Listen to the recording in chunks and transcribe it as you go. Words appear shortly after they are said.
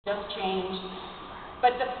just changed.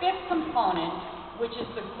 But the fifth component, which is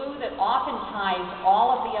the glue that often ties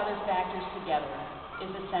all of the other factors together, is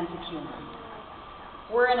a sense of humor.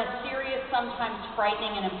 We're in a serious, sometimes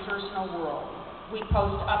frightening and impersonal world. We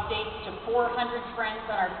post updates to 400 friends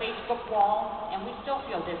on our Facebook wall, and we still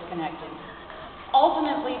feel disconnected.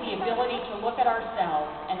 Ultimately, the ability to look at ourselves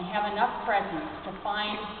and have enough presence to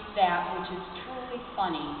find that which is truly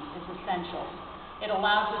funny is essential. It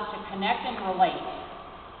allows us to connect and relate.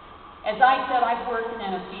 As I said, I've worked in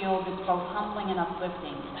a field that's both humbling and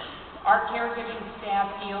uplifting. Our caregiving staff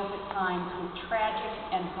deals at times with tragic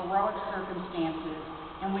and heroic circumstances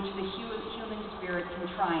in which the human spirit can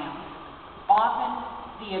triumph.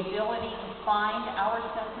 Often, the ability to find our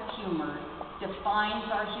sense of humor defines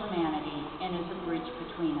our humanity and is a bridge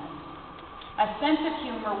between us. A sense of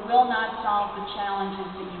humor will not solve the challenges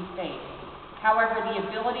that you face. However, the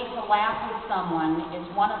ability to laugh with someone is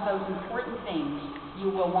one of those important things you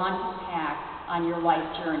will want to pack on your life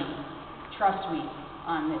journey. Trust me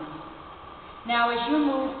on this. Now, as you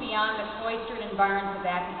move beyond the cloistered environs of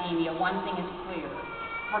academia, one thing is clear.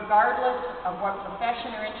 Regardless of what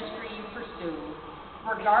profession or industry you pursue,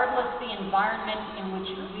 regardless the environment in which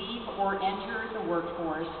you leave or enter the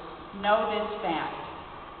workforce, know this fact.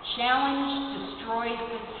 Challenge destroys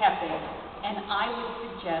the tepid, and I would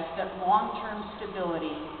suggest that long-term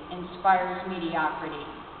stability inspires mediocrity.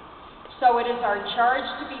 So it is our charge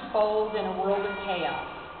to be bold in a world of chaos.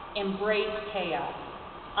 Embrace chaos.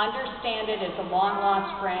 Understand it as a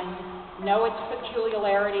long-lost friend. Know its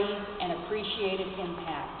peculiarities and appreciate its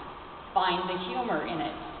impact. Find the humor in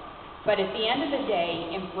it. But at the end of the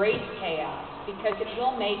day, embrace chaos because it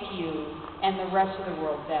will make you and the rest of the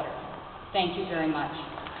world better. Thank you very much.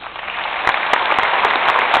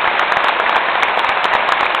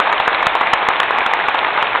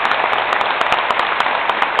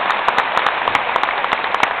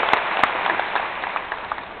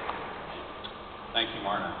 Thank you,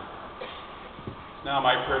 Marna. It's now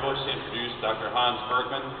my privilege to introduce Dr. Hans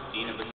Bergman, Dean of the